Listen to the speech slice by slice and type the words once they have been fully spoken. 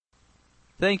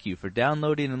Thank you for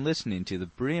downloading and listening to the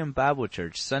Berean Bible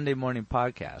Church Sunday Morning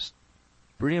Podcast.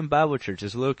 Berean Bible Church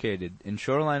is located in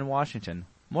Shoreline, Washington,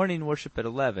 morning worship at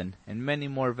 11, and many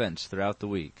more events throughout the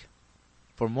week.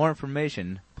 For more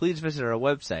information, please visit our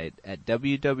website at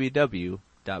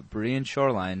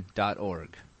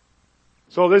www.bereanshoreline.org.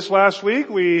 So this last week,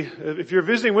 if you're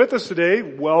visiting with us today,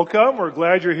 welcome. We're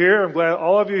glad you're here. I'm glad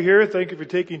all of you are here. Thank you for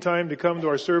taking time to come to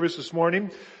our service this morning.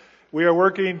 We are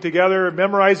working together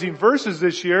memorizing verses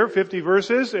this year, 50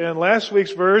 verses, and last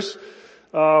week's verse,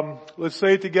 let's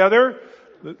say it together.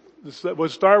 We'll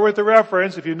start with the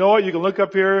reference. If you know it, you can look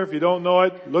up here. If you don't know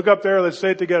it, look up there. Let's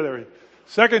say it together.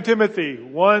 2 Timothy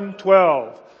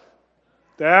 1:12.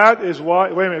 That is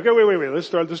why, wait a minute, okay, wait. Let's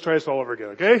try this all over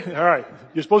again, okay? Alright.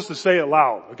 You're supposed to say it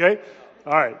loud, okay?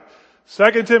 Alright.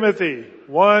 2 Timothy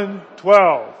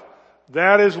 1:12.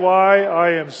 That is why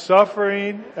I am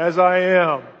suffering as I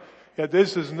am. Yet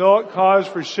this is no cause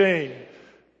for shame,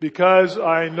 because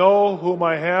I know whom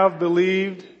I have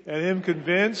believed and am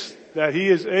convinced that he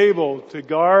is able to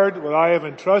guard what I have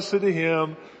entrusted to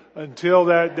him until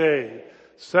that day.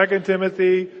 2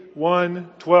 Timothy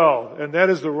 1:12. And that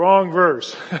is the wrong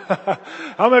verse.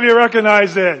 How many of you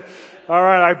recognize that?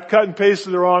 Alright, I cut and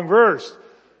pasted the wrong verse.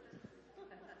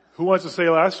 Who wants to say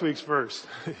last week's verse?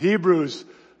 Hebrews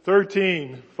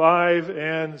 13, 5,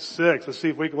 and 6. Let's see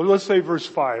if we can, let's say verse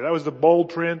 5. That was the bold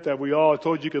print that we all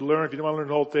told you could learn if you didn't want to learn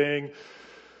the whole thing.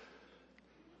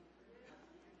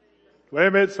 Wait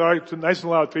a minute, sorry, nice and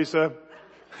loud, Teresa.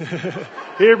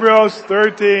 Hebrews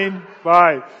 13,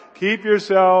 5. Keep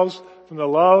yourselves from the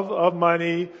love of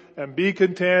money and be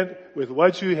content with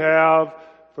what you have,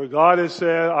 for God has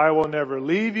said, I will never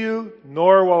leave you,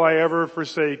 nor will I ever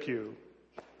forsake you.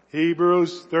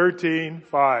 Hebrews 13,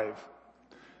 5.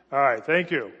 Alright,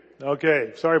 thank you.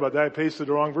 Okay, sorry about that. I pasted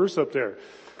the wrong verse up there.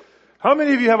 How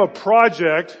many of you have a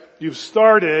project you've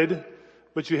started,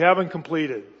 but you haven't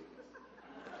completed?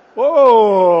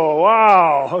 Whoa,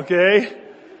 wow, okay.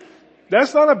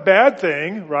 That's not a bad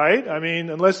thing, right? I mean,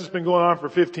 unless it's been going on for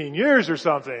 15 years or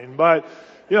something. But,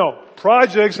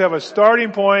 projects have a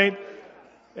starting point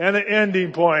and an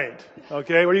ending point.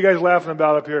 Okay, what are you guys laughing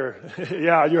about up here?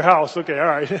 Yeah, your house. Okay,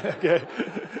 alright. Okay.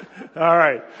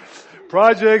 Alright.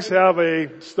 Projects have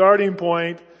a starting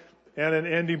point and an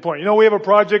ending point. We have a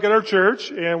project at our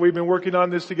church, and we've been working on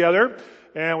this together.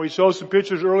 And we showed some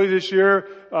pictures early this year.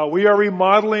 We are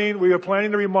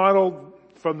planning to remodel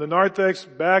from the narthex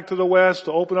back to the west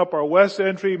to open up our west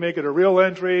entry, make it a real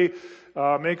entry,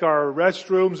 make our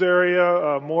restrooms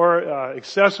area more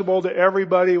accessible to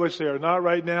everybody, which they are not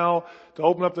right now, to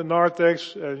open up the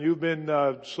narthex. And you've been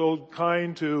so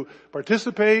kind to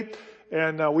participate.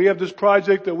 And we have this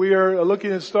project that we are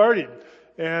looking at starting.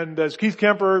 And as Keith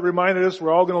Kemper reminded us,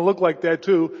 we're all going to look like that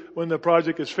too when the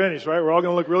project is finished, right? We're all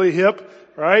going to look really hip,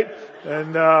 right?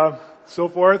 And so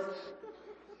forth.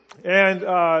 And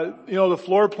the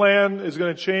floor plan is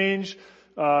going to change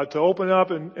to open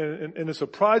up, and it's a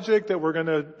project that we're going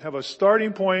to have a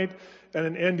starting point and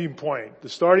an ending point. The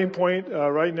starting point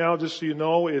right now, just so you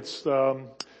know, it's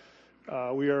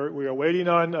we are waiting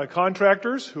on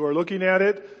contractors who are looking at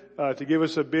it. To give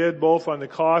us a bid both on the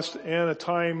cost and a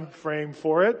time frame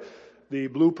for it. The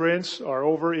blueprints are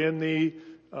over in the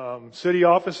city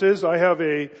offices. I have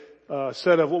a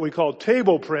set of what we call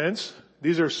table prints.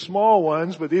 These are small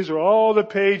ones, but these are all the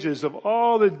pages of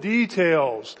all the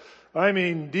details. I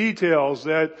mean details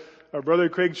that our brother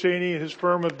Craig Cheney and his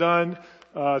firm have done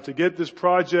to get this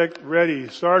project ready.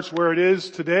 It starts where it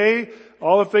is today,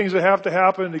 all the things that have to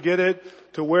happen to get it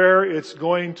to where it's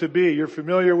going to be. You're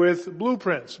familiar with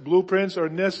blueprints. Blueprints are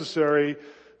necessary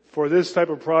for this type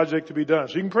of project to be done.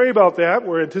 So you can pray about that.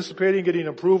 We're anticipating getting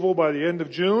approval by the end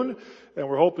of June, and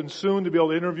we're hoping soon to be able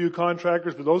to interview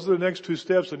contractors. But those are the next two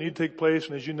steps that need to take place.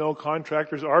 And as you know,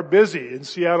 contractors are busy in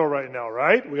Seattle right now,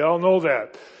 right? We all know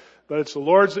that. But it's the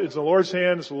Lord's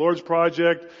hand, it's the Lord's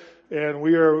project, and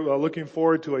we are looking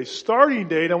forward to a starting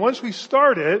date. And once we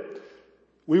start it,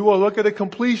 we will look at a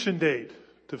completion date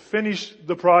to finish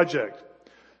the project.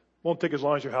 Won't take as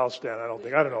long as your house, Dan, I don't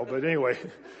think. I don't know, but anyway.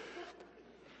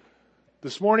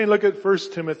 This morning, look at 1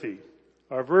 Timothy.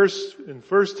 Our verse in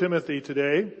 1 Timothy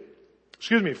today,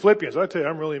 Philippians. I tell you,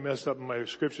 I'm really messed up in my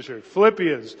scriptures here.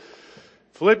 Philippians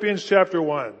chapter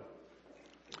 1.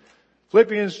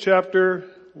 Philippians chapter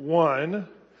 1.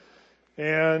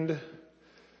 And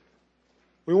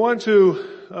we want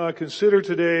to consider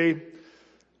today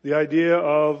the idea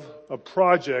of a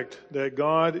project that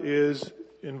God is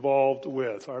involved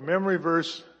with. Our memory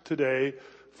verse today,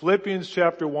 Philippians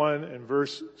chapter 1 and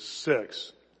verse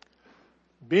 6.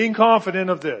 Being confident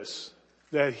of this,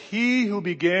 that he who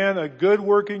began a good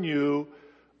work in you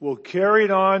will carry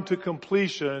it on to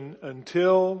completion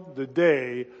until the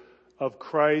day of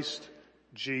Christ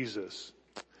Jesus.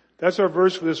 That's our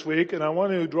verse for this week, and I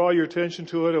want to draw your attention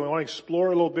to it, and we want to explore it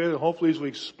a little bit, and hopefully as we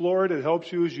explore it, it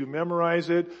helps you as you memorize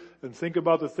it and think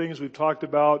about the things we've talked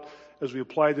about as we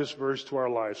apply this verse to our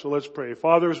lives. So let's pray.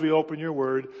 Father, as we open your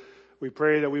word, we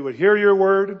pray that we would hear your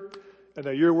word, and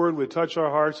that your word would touch our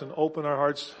hearts and open our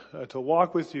hearts to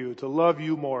walk with you, to love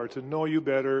you more, to know you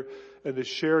better, and to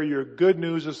share your good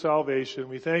news of salvation.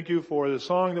 We thank you for the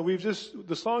songs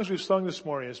we've sung this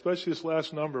morning, especially this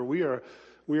last number. We are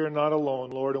not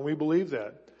alone, Lord, and we believe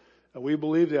that. And we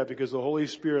believe that because the Holy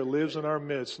Spirit lives in our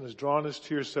midst and has drawn us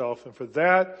to yourself. And for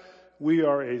that, we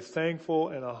are a thankful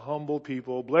and a humble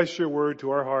people. Bless your word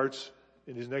to our hearts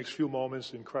in these next few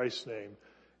moments. In Christ's name,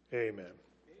 amen.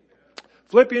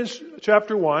 Philippians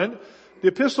chapter 1. The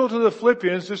epistle to the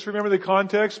Philippians, just remember the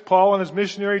context. Paul on his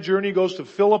missionary journey goes to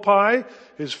Philippi,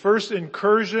 his first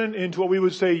incursion into what we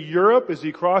would say Europe as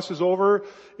he crosses over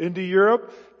into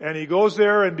Europe. And he goes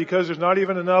there, and because there's not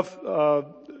even enough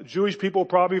Jewish people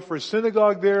probably for a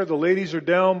synagogue there, the ladies are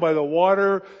down by the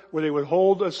water where they would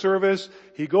hold a service.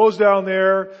 He goes down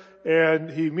there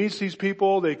and he meets these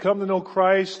people. They come to know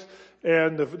Christ.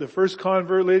 And the first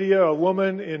convert, Lydia, a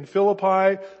woman in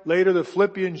Philippi, later the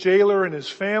Philippian jailer and his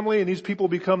family, and these people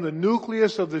become the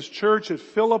nucleus of this church at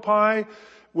Philippi,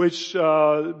 which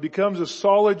becomes a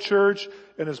solid church.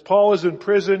 And as Paul is in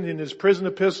prison, in his prison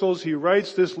epistles, he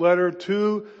writes this letter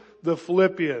to the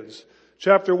Philippians.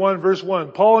 Chapter 1, verse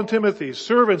 1, Paul and Timothy,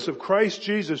 servants of Christ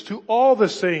Jesus, to all the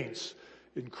saints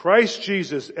in Christ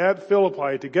Jesus at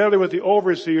Philippi, together with the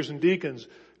overseers and deacons,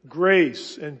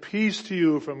 grace and peace to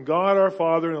you from God our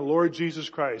Father and the Lord Jesus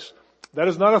Christ. That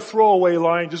is not a throwaway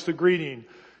line, just a greeting.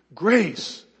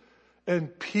 Grace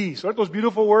and peace. Aren't those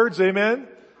beautiful words? Amen?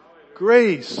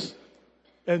 Grace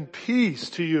and peace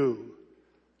to you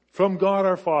from God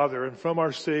our Father and from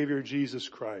our Savior Jesus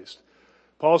Christ.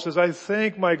 Paul says, I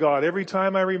thank my God every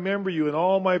time I remember you in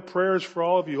all my prayers for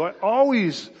all of you. I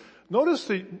always, notice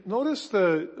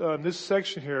this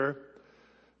section here,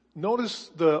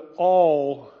 notice the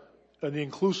all and the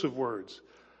inclusive words.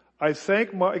 I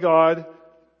thank my God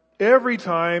every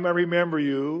time I remember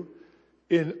you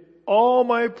in all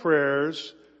my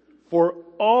prayers for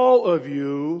all of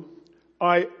you.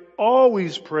 I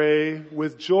always pray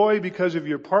with joy because of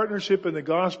your partnership in the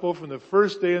gospel from the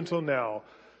first day until now.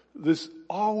 This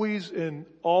always in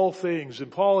all things.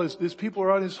 And Paul these people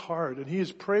are on his heart, and he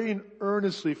is praying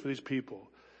earnestly for these people.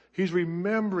 He's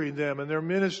remembering them and their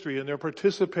ministry and their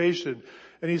participation.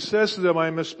 And he says to them, I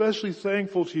am especially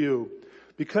thankful to you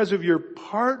because of your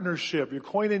partnership, your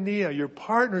koinonia, your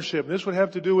partnership. And this would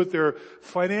have to do with their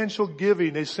financial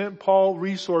giving. They sent Paul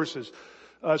resources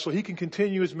so he can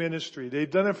continue his ministry. They've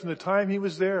done it from the time he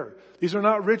was there. These are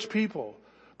not rich people,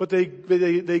 but they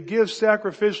give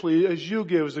sacrificially as you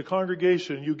give as a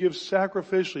congregation. You give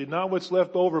sacrificially, not what's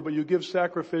left over, but you give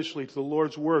sacrificially to the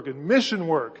Lord's work and mission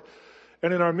work.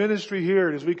 And in our ministry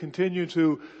here, as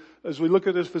we look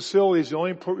at this facilities, the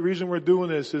only reason we're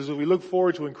doing this is that we look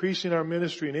forward to increasing our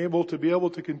ministry and to be able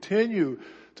to continue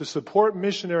to support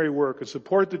missionary work and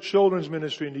support the children's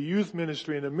ministry and the youth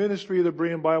ministry and the ministry of the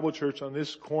Berean Bible Church on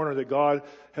this corner that God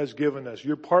has given us.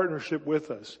 Your partnership with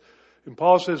us. And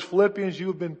Paul says, Philippians, you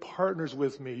have been partners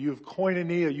with me. You've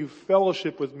koinonia, you've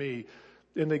fellowship with me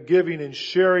in the giving and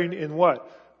sharing in what?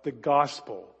 The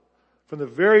gospel. From the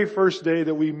very first day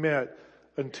that we met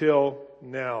until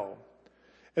now.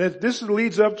 And this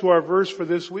leads up to our verse for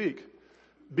this week.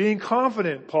 Being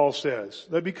confident, Paul says,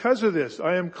 that because of this,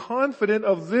 I am confident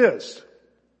of this.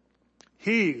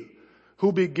 He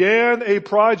who began a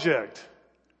project,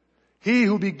 he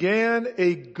who began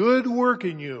a good work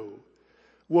in you,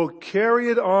 will carry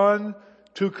it on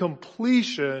to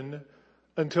completion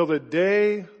until the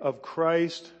day of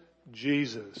Christ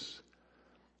Jesus.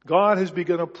 God has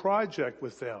begun a project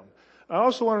with them. I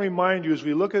also want to remind you as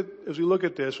we look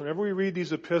at this, whenever we read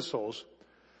these epistles,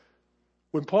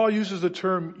 when Paul uses the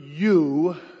term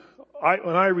you,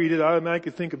 when I read it, I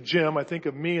automatically think of Jim. I think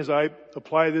of me as I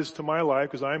apply this to my life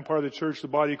because I am part of the church, the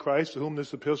body of Christ, to whom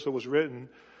this epistle was written.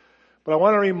 But I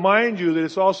want to remind you that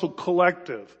it's also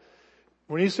collective.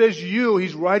 When he says you,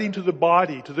 he's writing to the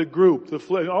body, to the group,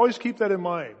 always keep that in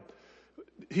mind.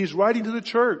 He's writing to the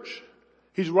church.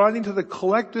 He's writing to the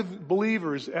collective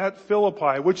believers at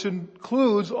Philippi, which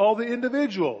includes all the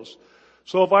individuals.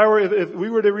 So if we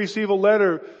were to receive a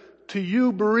letter to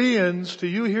you Bereans, to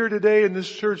you here today in this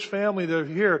church family that are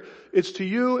here, it's to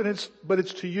you but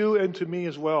it's to you and to me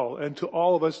as well, and to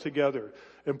all of us together.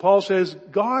 And Paul says,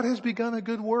 God has begun a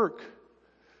good work.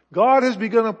 God has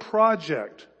begun a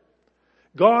project.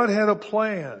 God had a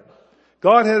plan.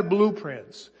 God had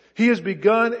blueprints. He has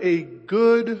begun a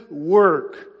good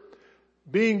work.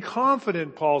 Being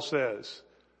confident, Paul says,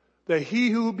 that he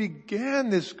who began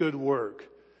this good work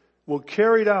will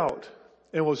carry it out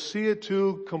and will see it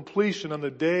to completion on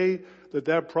the day that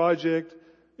that project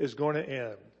is going to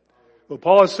end. What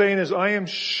Paul is saying is, I am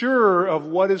sure of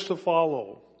what is to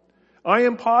follow. I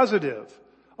am positive.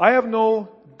 I have no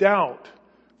doubt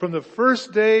from the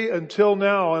first day until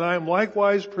now, and I am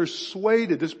likewise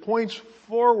persuaded. This points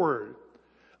forward.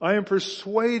 I am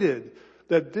persuaded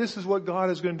that this is what God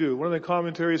is going to do. One of the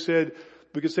commentaries said,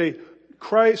 we could say,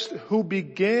 Christ who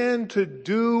began to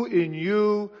do in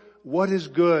you what is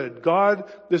good. God,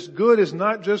 this good is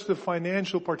not just the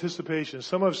financial participation.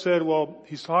 Some have said, well,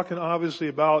 he's talking obviously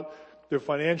about their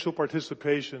financial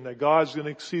participation, that God's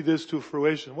going to see this to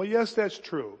fruition. Well, yes, that's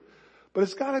true. But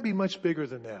it's got to be much bigger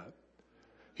than that.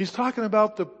 He's talking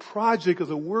about the project of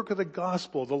the work of the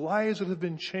gospel, the lives that have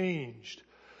been changed,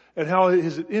 and how it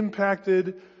has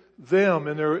impacted them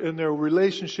in their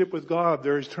relationship with God,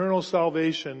 their eternal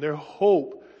salvation, their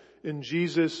hope in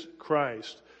Jesus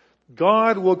Christ.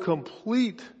 God will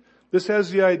complete. This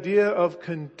has the idea of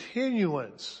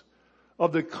continuance,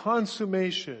 of the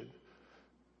consummation.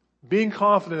 Being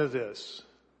confident of this.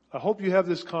 I hope you have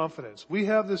this confidence. We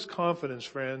have this confidence,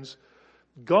 friends.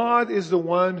 God is the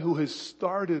one who has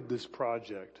started this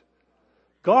project.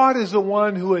 God is the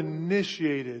one who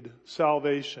initiated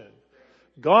salvation.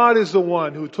 God is the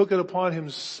one who took it upon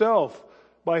himself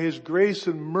by his grace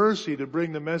and mercy to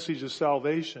bring the message of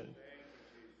salvation.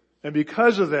 And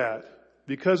because of that,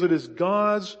 because it is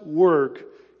God's work,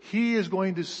 he is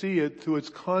going to see it to its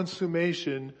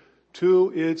consummation,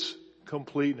 to its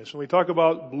completeness. When we talk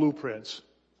about blueprints,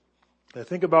 I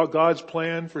think about God's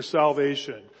plan for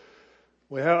salvation.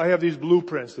 I have these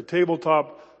blueprints, the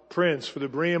tabletop prints for the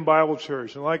Berean Bible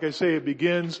Church. And like I say, it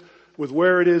begins with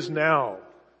where it is now.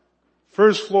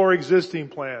 First floor existing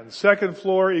plan, second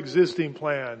floor existing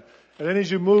plan. And then as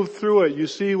you move through it, you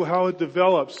see how it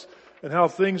develops and how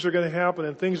things are going to happen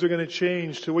and things are going to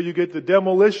change to where you get the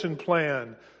demolition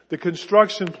plan, the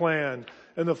construction plan,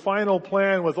 and the final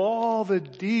plan with all the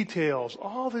details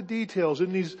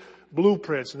in these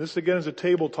blueprints. And this again is a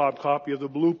tabletop copy of the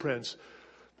blueprints.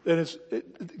 And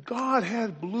God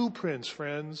had blueprints,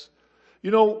 friends. You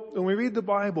know, when we read the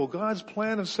Bible, God's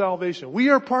plan of salvation, we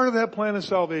are part of that plan of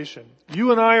salvation.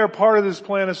 You and I are part of this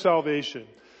plan of salvation.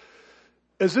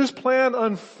 As this plan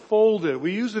unfolded,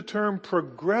 we use the term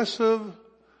progressive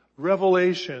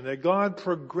revelation, that God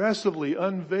progressively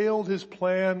unveiled his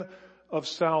plan of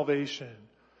salvation.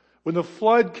 When the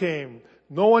flood came,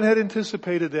 no one had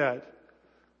anticipated that.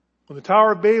 When the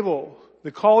Tower of Babel,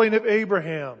 the calling of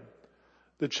Abraham,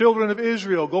 the children of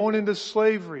Israel going into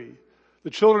slavery, the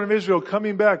children of Israel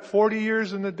coming back 40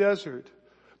 years in the desert,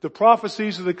 the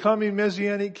prophecies of the coming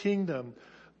Messianic kingdom,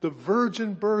 the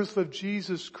virgin birth of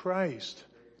Jesus Christ.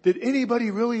 Did anybody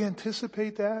really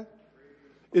anticipate that?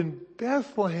 In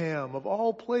Bethlehem, of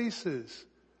all places,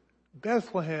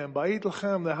 Bethlehem,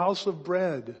 Ba'Bethlehem, the house of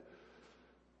bread,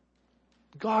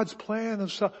 God's plan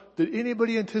of salvation. Did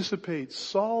anybody anticipate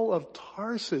Saul of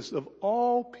Tarsus, of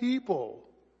all people,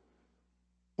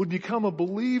 would become a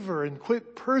believer and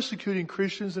quit persecuting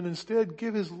Christians and instead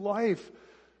give his life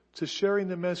to sharing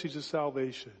the message of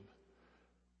salvation?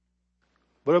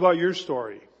 What about your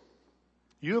story?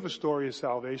 You have a story of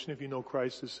salvation if you know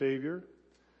Christ as Savior.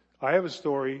 I have a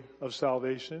story of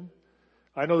salvation.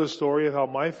 I know the story of how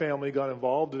my family got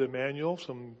involved at Emmanuel,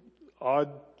 some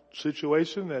odd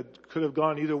situation that could have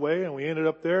gone either way, and we ended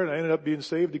up there, and I ended up being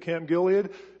saved at Camp Gilead.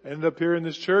 I ended up here in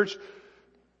this church.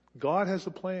 God has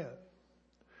a plan.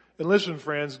 And listen,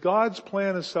 friends, God's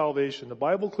plan of salvation, the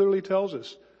Bible clearly tells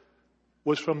us,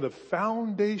 was from the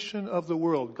foundation of the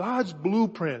world. God's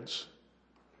blueprints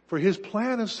for his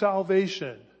plan of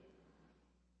salvation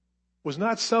was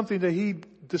not something that he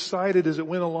decided as it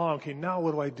went along. Okay, now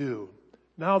what do I do?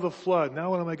 Now the flood.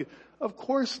 Now what am I going to do? Of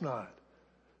course not.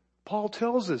 Paul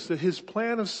tells us that his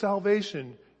plan of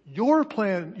salvation, your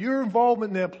plan, your involvement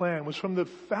in that plan was from the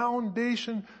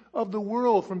foundation of the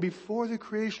world, from before the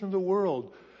creation of the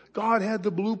world. God had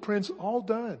the blueprints all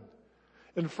done.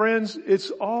 And friends, it's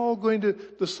all going to,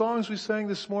 the songs we sang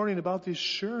this morning about the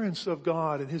assurance of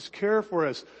God and his care for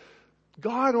us.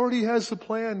 God already has the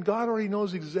plan. God already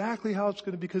knows exactly how it's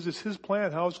going to be, because it's his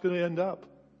plan, how it's going to end up.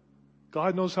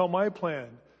 God knows how my plan,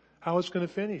 how it's going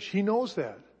to finish. He knows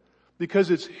that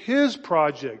because it's his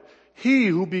project. He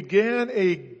who began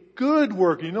a good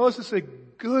work. You notice it's a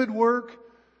good work.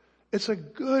 It's a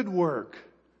good work.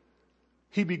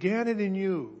 He began it in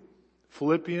you.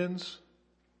 Philippians,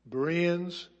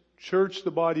 Bereans, church,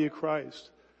 the body of Christ.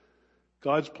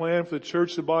 God's plan for the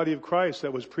church, the body of Christ,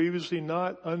 that was previously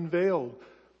not unveiled,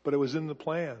 but it was in the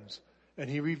plans. And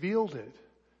He revealed it.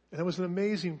 And it was an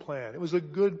amazing plan. It was a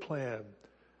good plan.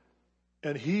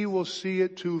 And He will see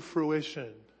it to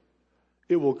fruition.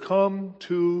 It will come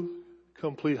to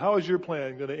complete. How is your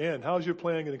plan going to end? How is your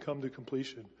plan going to come to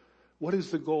completion? What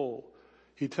is the goal?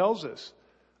 He tells us,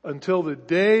 until the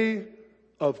day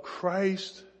of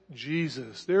Christ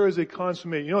Jesus. There is a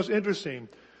consummation. You know, it's interesting.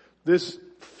 This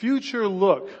future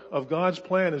look of God's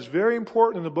plan is very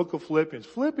important in the book of Philippians.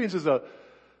 Philippians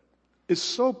is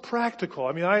so practical.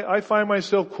 I mean, I find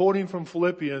myself quoting from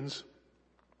Philippians.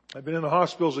 I've been in the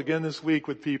hospitals again this week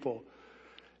with people.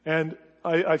 And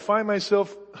I find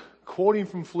myself quoting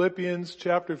from Philippians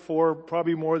chapter 4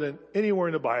 probably more than anywhere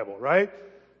in the Bible, right?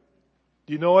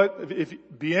 Do you know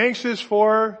what? Be anxious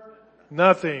for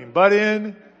nothing, but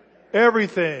in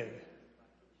everything.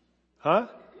 Huh?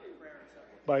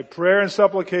 By prayer and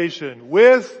supplication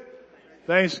with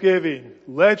thanksgiving.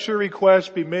 Let your requests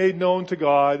be made known to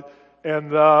God,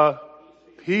 and the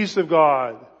peace of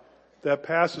God that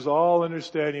passes all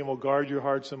understanding will guard your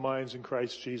hearts and minds in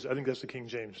Christ Jesus. I think that's the King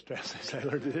James translation. I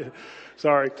learned it.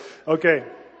 Sorry. Okay.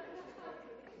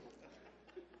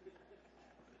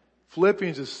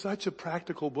 Philippians is such a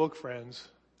practical book, friends.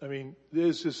 I mean,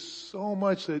 there's just so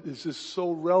much that is just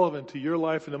so relevant to your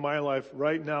life and to my life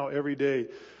right now, every day.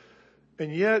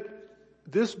 And yet,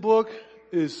 this book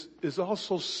is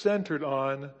also centered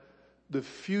on the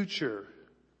future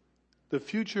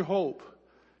hope.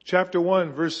 Chapter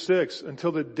 1, verse 6,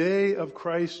 until the day of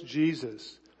Christ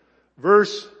Jesus.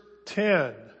 Verse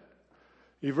 10,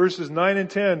 verses 9 and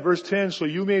 10, verse 10, so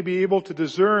you may be able to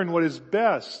discern what is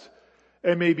best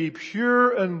and may be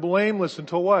pure and blameless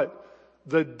until what?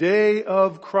 The day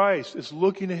of Christ. It's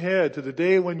looking ahead to the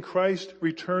day when Christ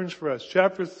returns for us.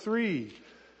 Chapter 2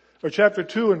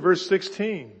 and verse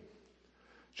 16.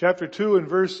 Chapter 2 and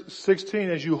verse 16,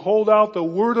 as you hold out the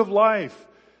word of life,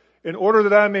 in order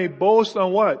that I may boast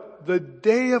on what? The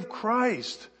day of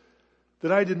Christ,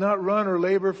 that I did not run or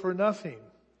labor for nothing.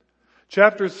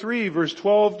 Chapter 3, verse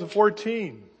 12 to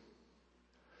 14.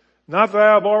 Not that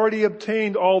I have already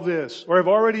obtained all this, or have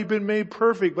already been made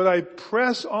perfect, but I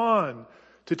press on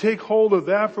to take hold of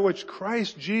that for which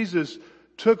Christ Jesus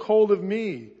took hold of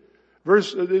me.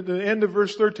 The end of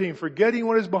verse 13, forgetting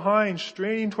what is behind,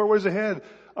 straining toward what is ahead,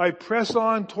 I press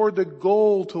on toward the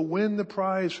goal to win the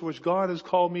prize for which God has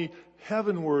called me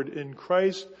heavenward in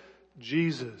Christ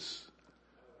Jesus.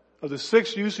 Of the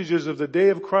 6 usages of the day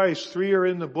of Christ, 3 are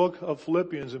in the book of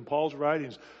Philippians in Paul's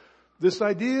writings. This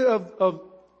idea of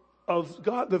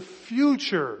God, the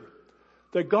future,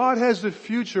 that God has the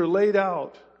future laid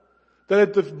out,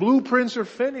 that the blueprints are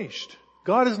finished.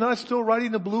 God is not still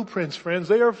writing the blueprints, friends.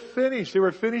 They are finished. They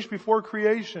were finished before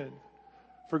creation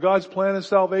for God's plan of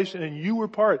salvation, and you were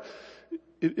part.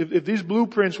 If these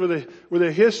blueprints were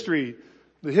the history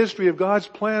of God's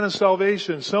plan of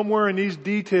salvation, somewhere in these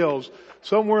details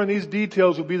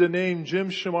will be the name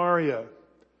Jim Shamaria,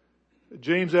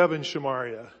 James Evans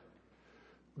Shamaria,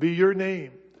 be your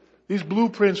name. These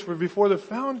blueprints were before the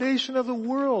foundation of the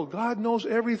world. God knows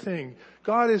everything.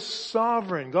 God is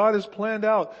sovereign. God has planned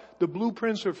out. The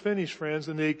blueprints are finished, friends,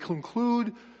 and they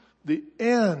conclude the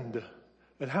end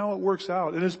and how it works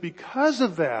out. And it's because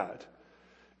of that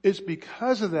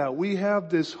we have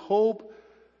this hope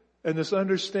and this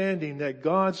understanding that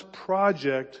God's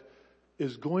project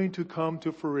is going to come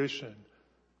to fruition.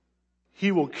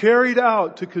 He will carry it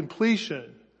out to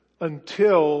completion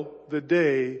until the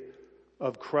day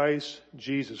of Christ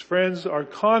Jesus. Friends, our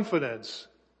confidence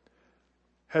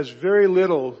has very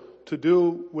little to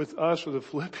do with us or the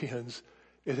Philippians.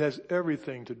 It has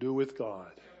everything to do with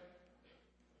God.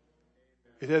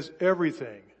 It has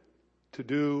everything to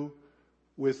do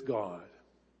with God.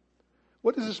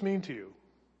 What does this mean to you?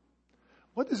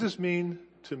 What does this mean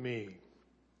to me?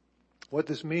 What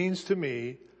this means to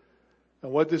me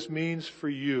and what this means for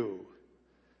you.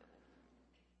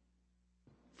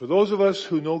 For those of us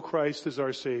who know Christ as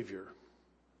our Savior,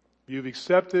 you've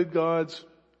accepted God's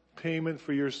payment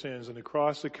for your sins on the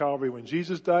cross of Calvary. When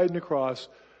Jesus died on the cross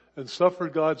and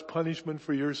suffered God's punishment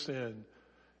for your sin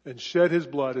and shed His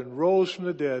blood and rose from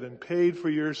the dead and paid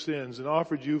for your sins and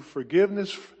offered you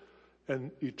forgiveness and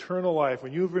eternal life.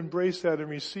 When you've embraced that and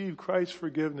received Christ's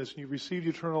forgiveness and you've received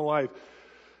eternal life,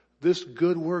 this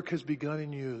good work has begun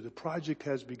in you. The project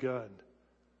has begun.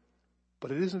 But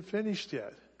it isn't finished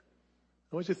yet.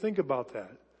 I want you to think about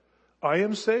that. I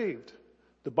am saved.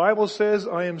 The Bible says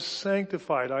I am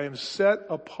sanctified. I am set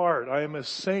apart. I am a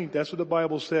saint. That's what the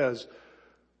Bible says.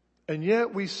 And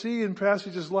yet we see in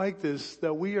passages like this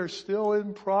that we are still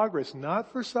in progress,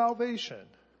 not for salvation,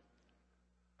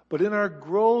 But in our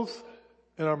growth,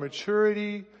 in our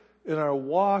maturity, in our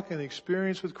walk and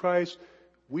experience with Christ,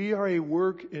 we are a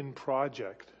work in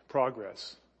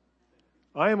progress.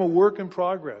 I am a work in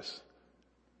progress.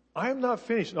 I am not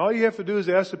finished. And all you have to do is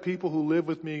ask the people who live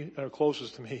with me and are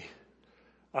closest to me.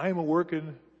 I am a work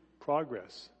in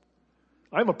progress.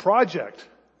 I'm a project.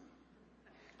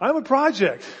 I'm a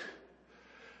project.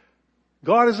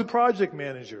 God is a project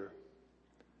manager.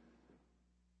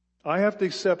 I have to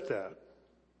accept that.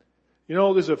 You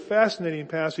know, there's a fascinating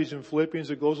passage in Philippians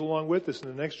that goes along with this in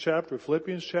the next chapter,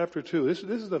 Philippians chapter 2. This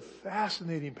is a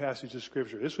fascinating passage of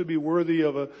Scripture. This would be worthy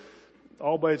of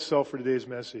all by itself for today's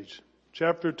message.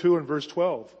 Chapter 2 and verse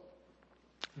 12.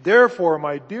 Therefore,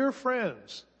 my dear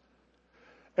friends,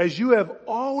 as you have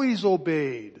always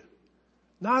obeyed,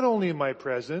 not only in my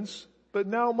presence, but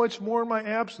now much more in my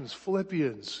absence.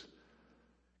 Philippians.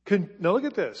 Now look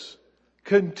at this.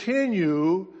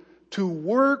 Continue to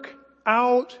work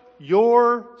out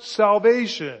your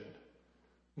salvation.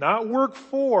 Not work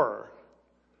for,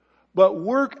 but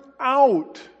work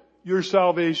out your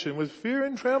salvation with fear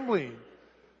and trembling.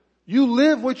 You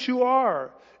live what you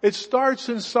are. It starts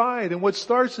inside, and what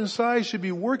starts inside should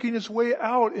be working its way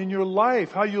out in your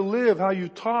life. How you live, how you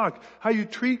talk, how you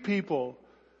treat people,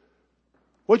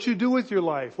 what you do with your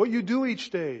life, what you do each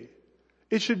day.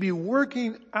 It should be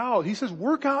working out. He says,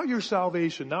 work out your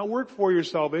salvation, not work for your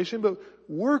salvation, but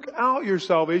work out your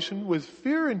salvation with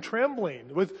fear and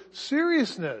trembling, with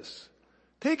seriousness.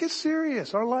 Take it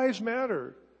serious. Our lives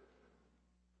matter.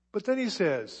 But then he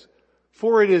says,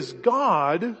 for it is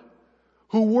God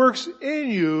who works in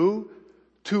you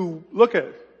to, look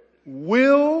at,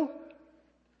 will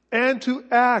and to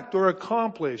act or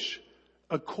accomplish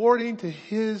according to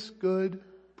His good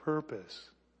purpose.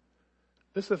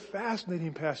 This is a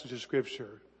fascinating passage of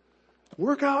Scripture.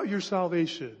 Work out your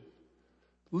salvation.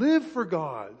 Live for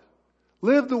God.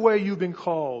 Live the way you've been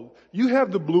called. You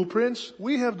have the blueprints.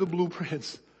 We have the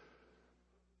blueprints.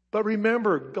 But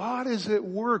remember, God is at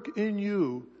work in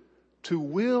you to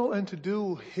will and to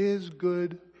do His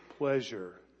good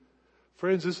pleasure.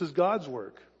 Friends, this is God's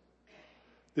work.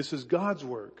 This is God's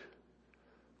work.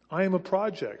 I am a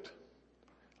project.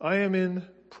 I am in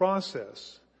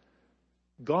process.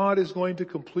 God is going to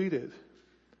complete it.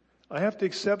 I have to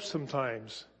accept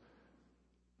sometimes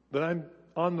that I'm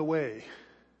on the way.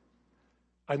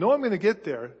 I know I'm going to get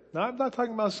there. Now, I'm not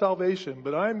talking about salvation,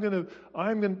 but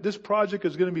this project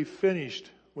is going to be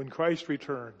finished when Christ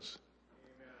returns.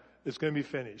 It's going to be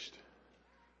finished.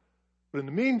 But in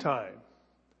the meantime,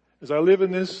 as I live in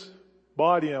this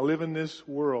body and I live in this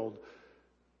world,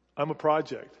 I'm a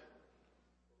project.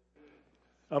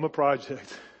 I'm a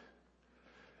project.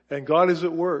 And God is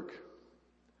at work.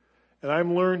 And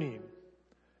I'm learning.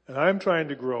 And I'm trying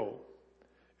to grow.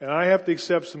 And I have to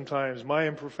accept sometimes my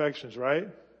imperfections, right?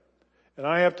 And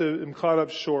I'm caught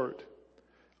up short.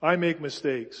 I make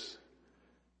mistakes.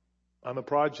 I'm a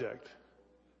project.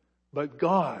 But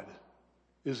God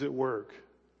is at work.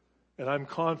 And I'm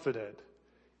confident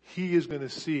He is going to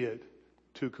see it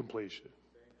to completion.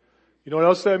 You know what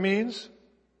else that means?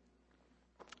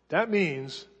 That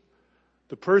means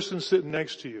the person sitting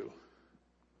next to you,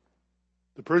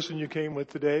 the person you came with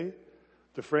today,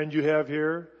 the friend you have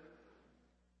here,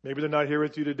 maybe they're not here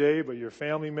with you today, but your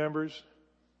family members,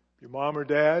 your mom or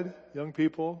dad, young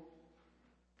people,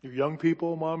 your young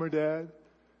people, mom or dad,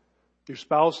 your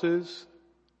spouses,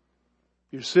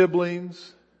 your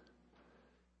siblings,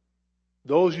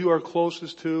 those you are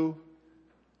closest to,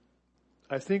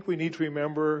 I think we need to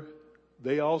remember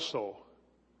they also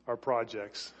are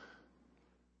projects.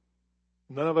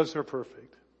 None of us are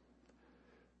perfect.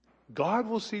 God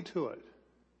will see to it.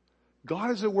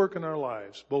 God is at work in our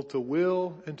lives, both to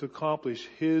will and to accomplish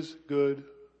His good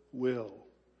will.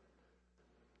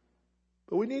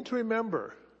 But we need to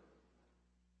remember,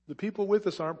 the people with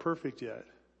us aren't perfect yet.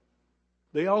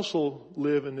 They also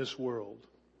live in this world.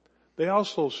 They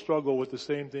also struggle with the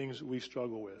same things we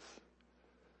struggle with.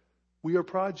 We are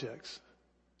projects.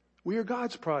 We are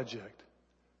God's project.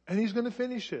 And He's going to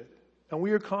finish it. And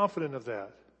we are confident of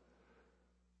that.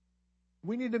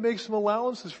 We need to make some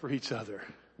allowances for each other.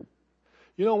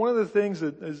 You know, one of the things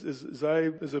that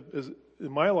is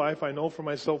in my life, I know for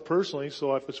myself personally,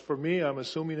 so if it's for me, I'm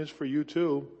assuming it's for you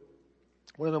too.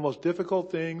 One of the most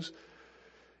difficult things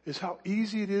is how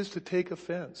easy it is to take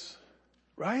offense.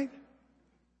 Right?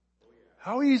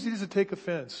 How easy it is to take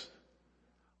offense.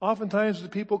 Oftentimes the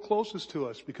people closest to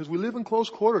us, because we live in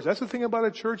close quarters. That's the thing about a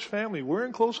church family. We're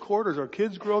in close quarters. Our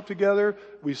kids grow up together.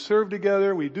 We serve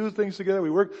together. We do things together.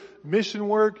 We work, mission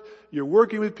work. You're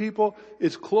working with people.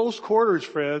 It's close quarters,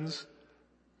 friends.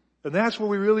 And that's where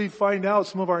we really find out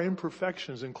some of our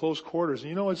imperfections in close quarters.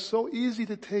 And it's so easy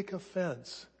to take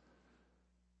offense.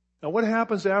 Now what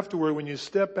happens afterward when you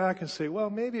step back and say, well,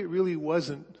 maybe it really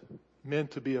wasn't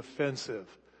meant to be offensive.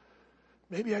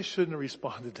 Maybe I shouldn't have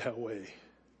responded that way.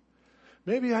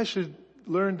 Maybe I should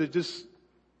learn to just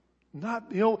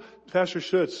not, Pastor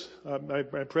Schutz, my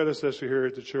predecessor here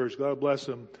at the church, God bless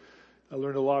him. I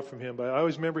learned a lot from him, but I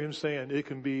always remember him saying it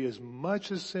can be as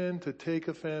much a sin to take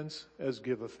offense as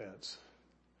give offense.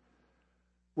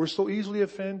 We're so easily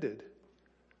offended.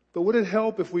 But would it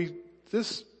help if we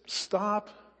just stop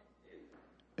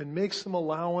and make some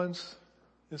allowance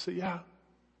and say, yeah,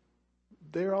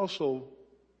 they're also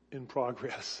in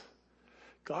progress.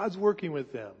 God's working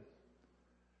with them.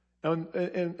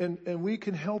 And we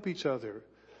can help each other.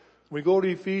 We go to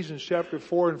Ephesians chapter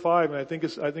 4 and 5, and I think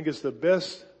it's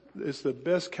the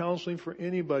best counseling for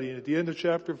anybody. And at the end of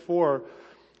chapter 4,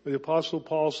 the Apostle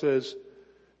Paul says,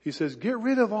 get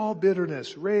rid of all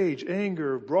bitterness, rage,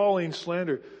 anger, brawling,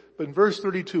 slander. But in verse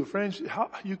 32, friends,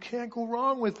 you can't go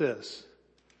wrong with this.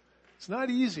 It's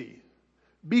not easy.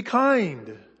 Be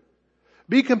kind.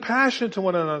 Be compassionate to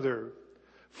one another.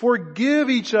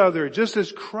 Forgive each other, just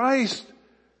as in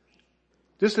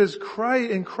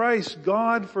Christ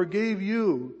God forgave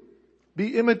you.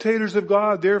 Be imitators of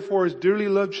God, therefore, as dearly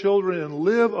loved children, and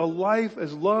live a life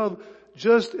as love,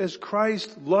 just as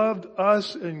Christ loved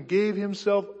us and gave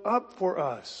himself up for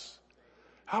us.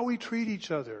 How we treat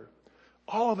each other.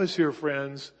 All of us here,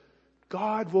 friends,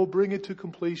 God will bring it to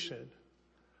completion.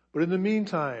 But in the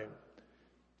meantime,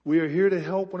 we are here to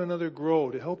help one another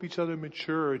grow, to help each other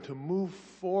mature, and to move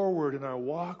forward in our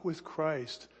walk with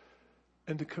Christ,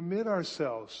 and to commit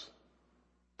ourselves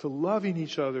to loving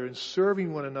each other and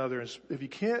serving one another. And if you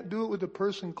can't do it with the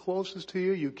person closest to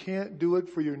you, you can't do it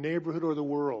for your neighborhood or the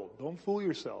world. Don't fool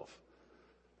yourself.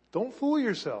 Don't fool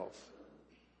yourself.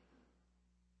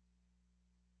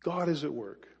 God is at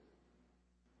work.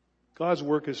 God's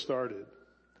work has started.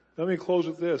 Let me close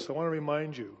with this. I want to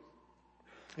remind you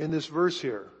in this verse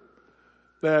here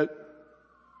that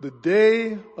the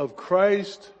day of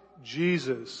Christ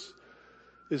Jesus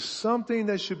is something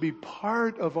that should be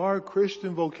part of our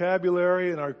Christian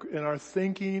vocabulary and our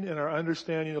thinking and our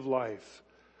understanding of life.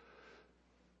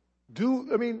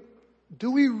 Do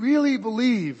we really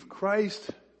believe Christ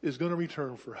is going to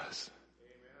return for us?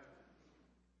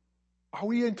 Are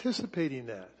we anticipating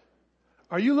that?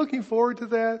 Are you looking forward to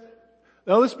that?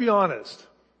 Now let's be honest.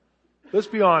 Let's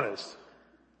be honest.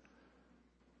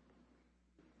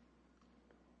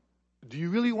 Do you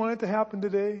really want it to happen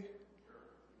today?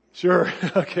 Sure.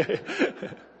 Okay.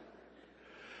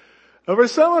 Now for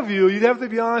some of you, you'd have to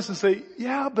be honest and say,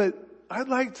 yeah, but I'd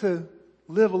like to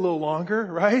live a little longer,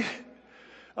 right?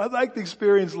 I'd like to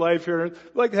experience life here.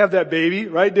 I'd like to have that baby,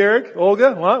 right, Derek?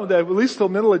 Olga? Well, at least till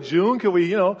middle of June, can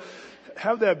we,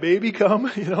 have that baby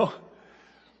come, we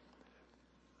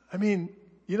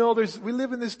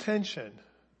live in this tension.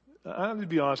 I'm going to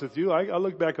be honest with you. I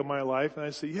look back at my life and I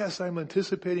say, yes, I'm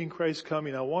anticipating Christ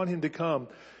coming. I want him to come.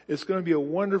 It's going to be a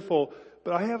wonderful,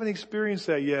 but I haven't experienced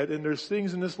that yet. And there's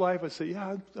things in this life I say,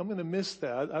 yeah, I'm going to miss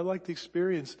that. I'd like to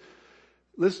experience.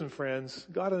 Listen, friends,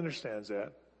 God understands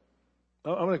that.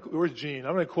 Where's Gene?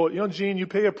 I'm going to quote, Gene, you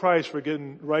pay a price for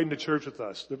getting right into church with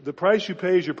us. The price you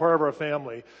pay is you're part of our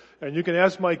family. And you can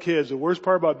ask my kids, the worst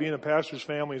part about being a pastor's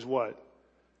family is what?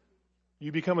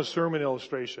 You become a sermon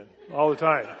illustration all the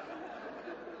time.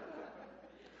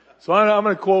 So I'm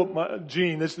going to quote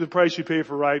Jean. This is the price you pay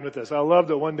for riding with us. I love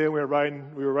that one day we were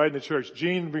riding to church.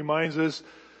 Jean reminds us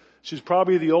she's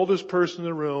probably the oldest person in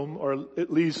the room, or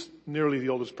at least nearly the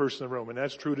oldest person in the room, and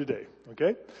that's true today.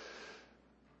 Okay?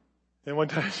 And one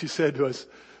time she said to us,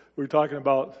 we were talking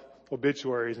about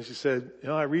obituaries, and she said,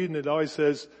 I read and it always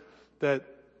says that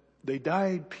they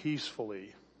died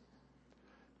peacefully.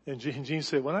 And Jean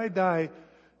said, when I die,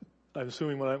 I'm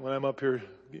assuming when I'm up here,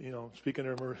 speaking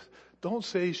to her, don't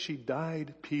say she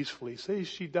died peacefully. Say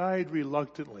she died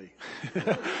reluctantly.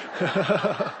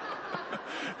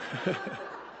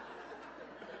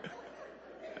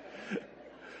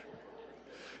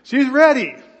 She's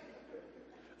ready.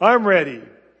 I'm ready.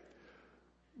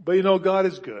 But God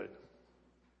is good.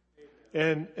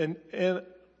 And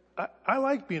I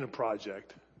like being a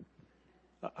project.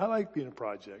 I like being a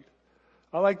project.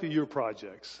 I like that you're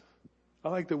projects. I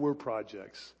like that we're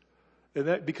projects.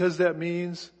 And because that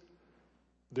means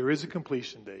there is a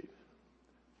completion date.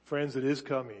 Friends, it is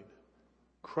coming.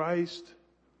 Christ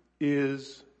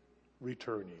is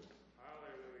returning.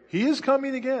 He is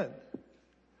coming again.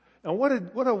 And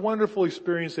what a wonderful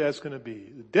experience that's going to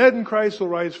be. The dead in Christ will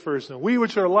rise first, and we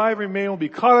which are alive remain will be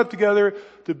caught up together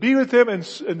to be with him. And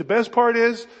the best part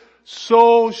is,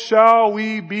 so shall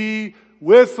we be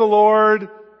with the Lord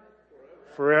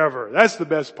forever. That's the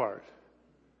best part.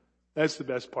 That's the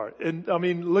best part. And I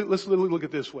mean, let's look at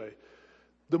it this way.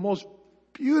 The most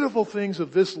beautiful things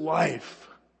of this life,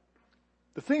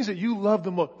 the things that you love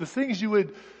the most, the things you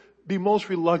would be most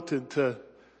reluctant to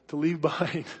leave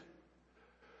behind.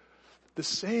 The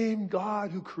same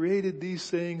God who created these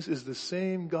things is the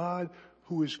same God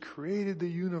who has created the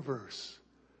universe.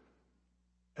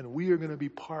 And we are going to be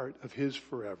part of His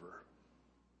forever.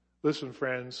 Listen,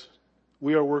 friends,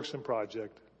 we are works in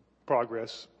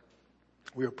progress.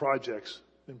 We are projects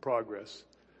in progress.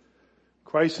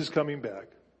 Christ is coming back.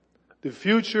 The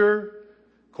future,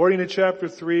 according to chapter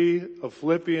 3 of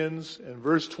Philippians and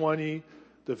verse 20,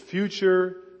 the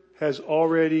future has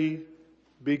already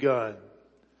begun.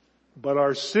 But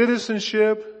our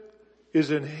citizenship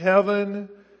is in heaven,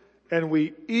 and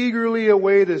we eagerly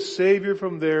await a Savior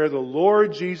from there, the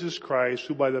Lord Jesus Christ,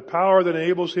 who by the power that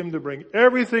enables Him to bring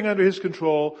everything under His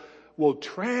control will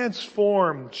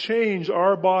transform, change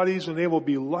our bodies, and they will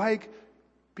be like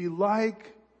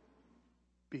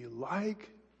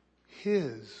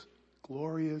His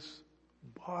glorious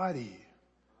body.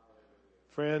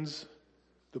 Friends,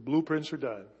 the blueprints are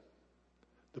done.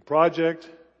 The project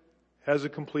has a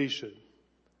completion.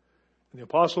 And the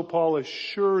Apostle Paul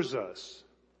assures us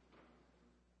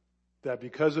that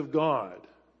because of God,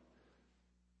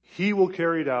 He will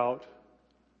carry it out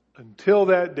until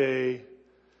that day.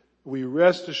 We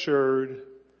rest assured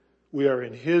we are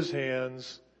in His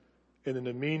hands. And in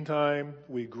the meantime,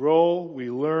 we grow, we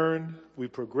learn, we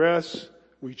progress,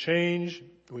 we change,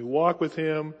 we walk with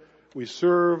Him, we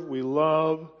serve, we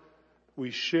love,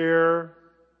 we share.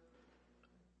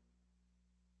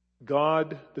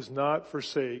 God does not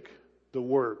forsake the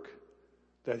work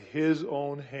that His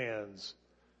own hands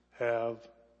have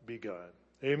begun.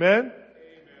 Amen? Amen.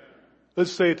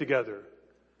 Let's say it together.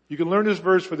 You can learn this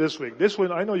verse for this week. This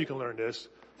one, I know you can learn this.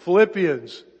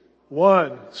 Philippians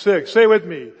 1:6. Say it with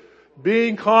me.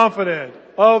 Being confident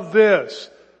of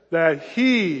this, that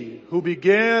He who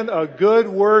began a good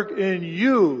work in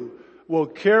you will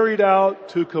carry it out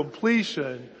to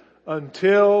completion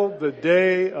until the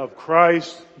day of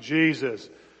Christ Jesus.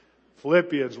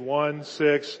 Philippians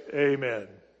 1:6. Amen.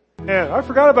 Man, I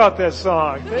forgot about that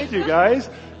song. Thank you, guys.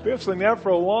 We've been singing that for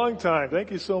a long time.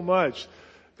 Thank you so much.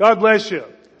 God bless you.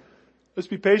 Let's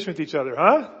be patient with each other,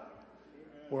 huh?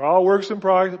 We're all works in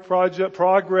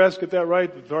progress. Get that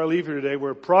right before I leave here today.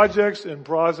 We're projects in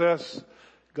process.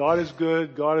 God is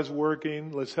good. God is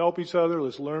working. Let's help each other.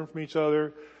 Let's learn from each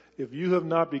other. If you have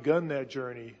not begun that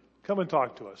journey, come and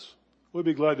talk to us. We'll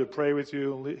be glad to pray with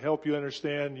you and help you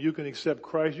understand. You can accept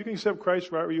Christ. You can accept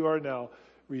Christ right where you are now.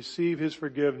 Receive His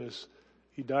forgiveness.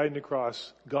 He died on the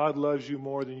cross. God loves you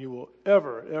more than you will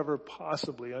ever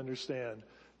possibly understand.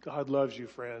 God loves you,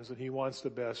 friends, and He wants the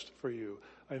best for you.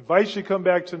 I invite you to come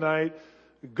back tonight.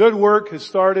 Good work has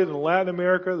started in Latin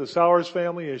America. The Sowers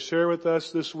family has shared with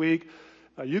us this week.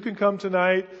 You can come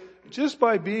tonight just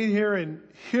by being here and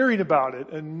hearing about it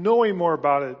and knowing more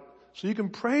about it so you can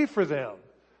pray for them.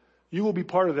 You will be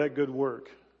part of that good work.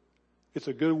 It's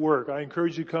a good work. I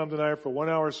encourage you to come tonight for 1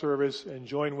 hour service and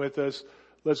join with us.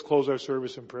 Let's close our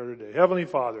service in prayer today. Heavenly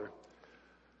Father,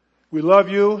 we love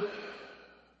you.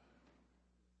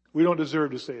 We don't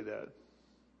deserve to say that.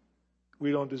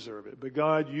 We don't deserve it. But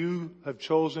God, you have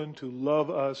chosen to love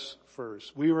us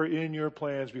first. We were in your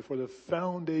plans before the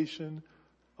foundation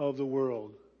of the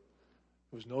world.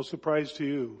 It was no surprise to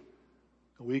you.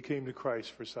 And we came to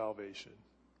Christ for salvation.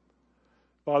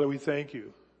 Father, we thank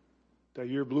you that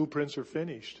your blueprints are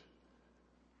finished.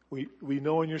 We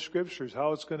know in your scriptures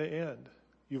how it's going to end.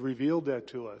 You've revealed that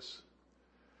to us.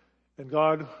 And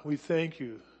God, we thank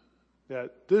you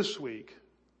that this week,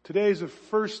 today is the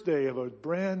first day of a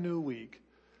brand new week.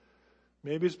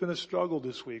 Maybe it's been a struggle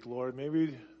this week, Lord.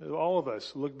 Maybe all of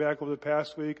us look back over the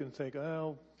past week and think,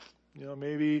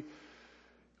 maybe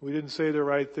we didn't say the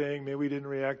right thing. Maybe we didn't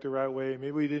react the right way.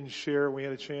 Maybe we didn't share. We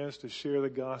had a chance to share the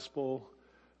gospel.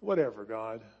 Whatever,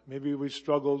 God. Maybe we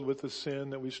struggled with the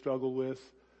sin that we struggled with.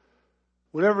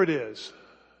 Whatever it is,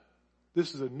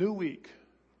 this is a new week.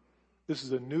 This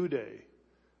is a new day.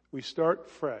 We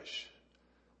start fresh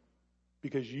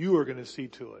because you are going to see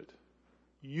to it.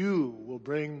 You will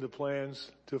bring the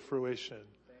plans to fruition.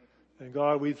 And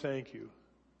God, we thank you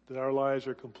that our lives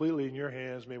are completely in your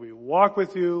hands. May we walk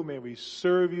with you. May we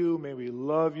serve you. May we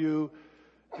love you.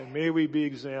 And may we be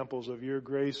examples of your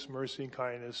grace, mercy, and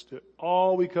kindness to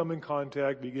all we come in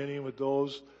contact, beginning with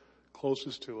those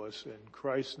closest to us. In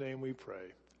Christ's name we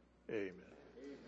pray. Amen.